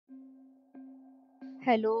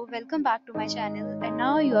Hello, welcome back to my channel, and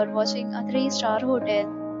now you are watching a 3-star hotel.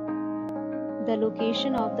 The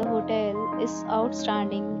location of the hotel is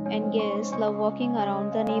outstanding and guests love walking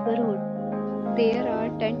around the neighborhood. There are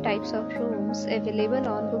 10 types of rooms available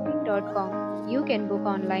on booking.com. You can book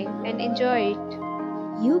online and enjoy it.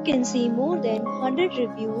 You can see more than 100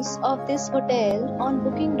 reviews of this hotel on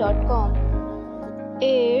booking.com.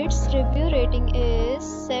 Its review rating is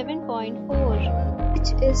 7.4,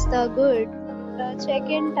 which is the good. The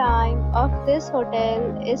check-in time of this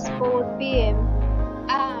hotel is 4 p.m.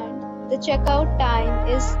 and the checkout time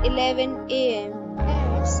is 11 a.m.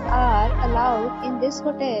 Pets are allowed in this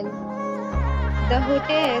hotel. The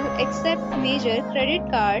hotel accepts major credit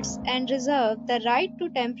cards and reserves the right to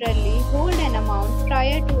temporarily hold an amount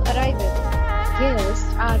prior to arrival. Guests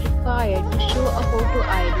are required to show a photo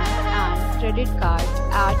ID and credit card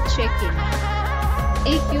at check-in.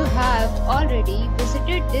 If you have already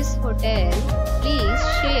visited this hotel, please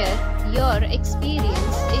share your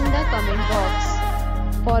experience in the comment box.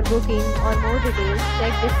 For booking or more details,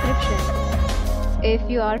 check description. If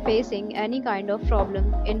you are facing any kind of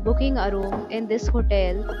problem in booking a room in this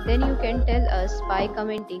hotel, then you can tell us by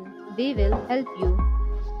commenting. We will help you.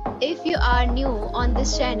 If you are new on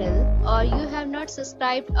this channel or you have not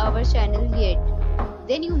subscribed our channel yet,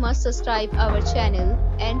 then you must subscribe our channel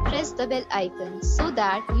and press the bell icon so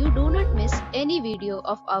that you do not miss any video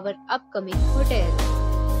of our upcoming hotel.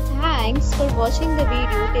 Thanks for watching the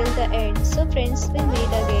video till the end. So friends, will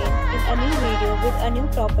meet again in a new video with a new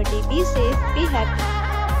property. Be safe, be happy.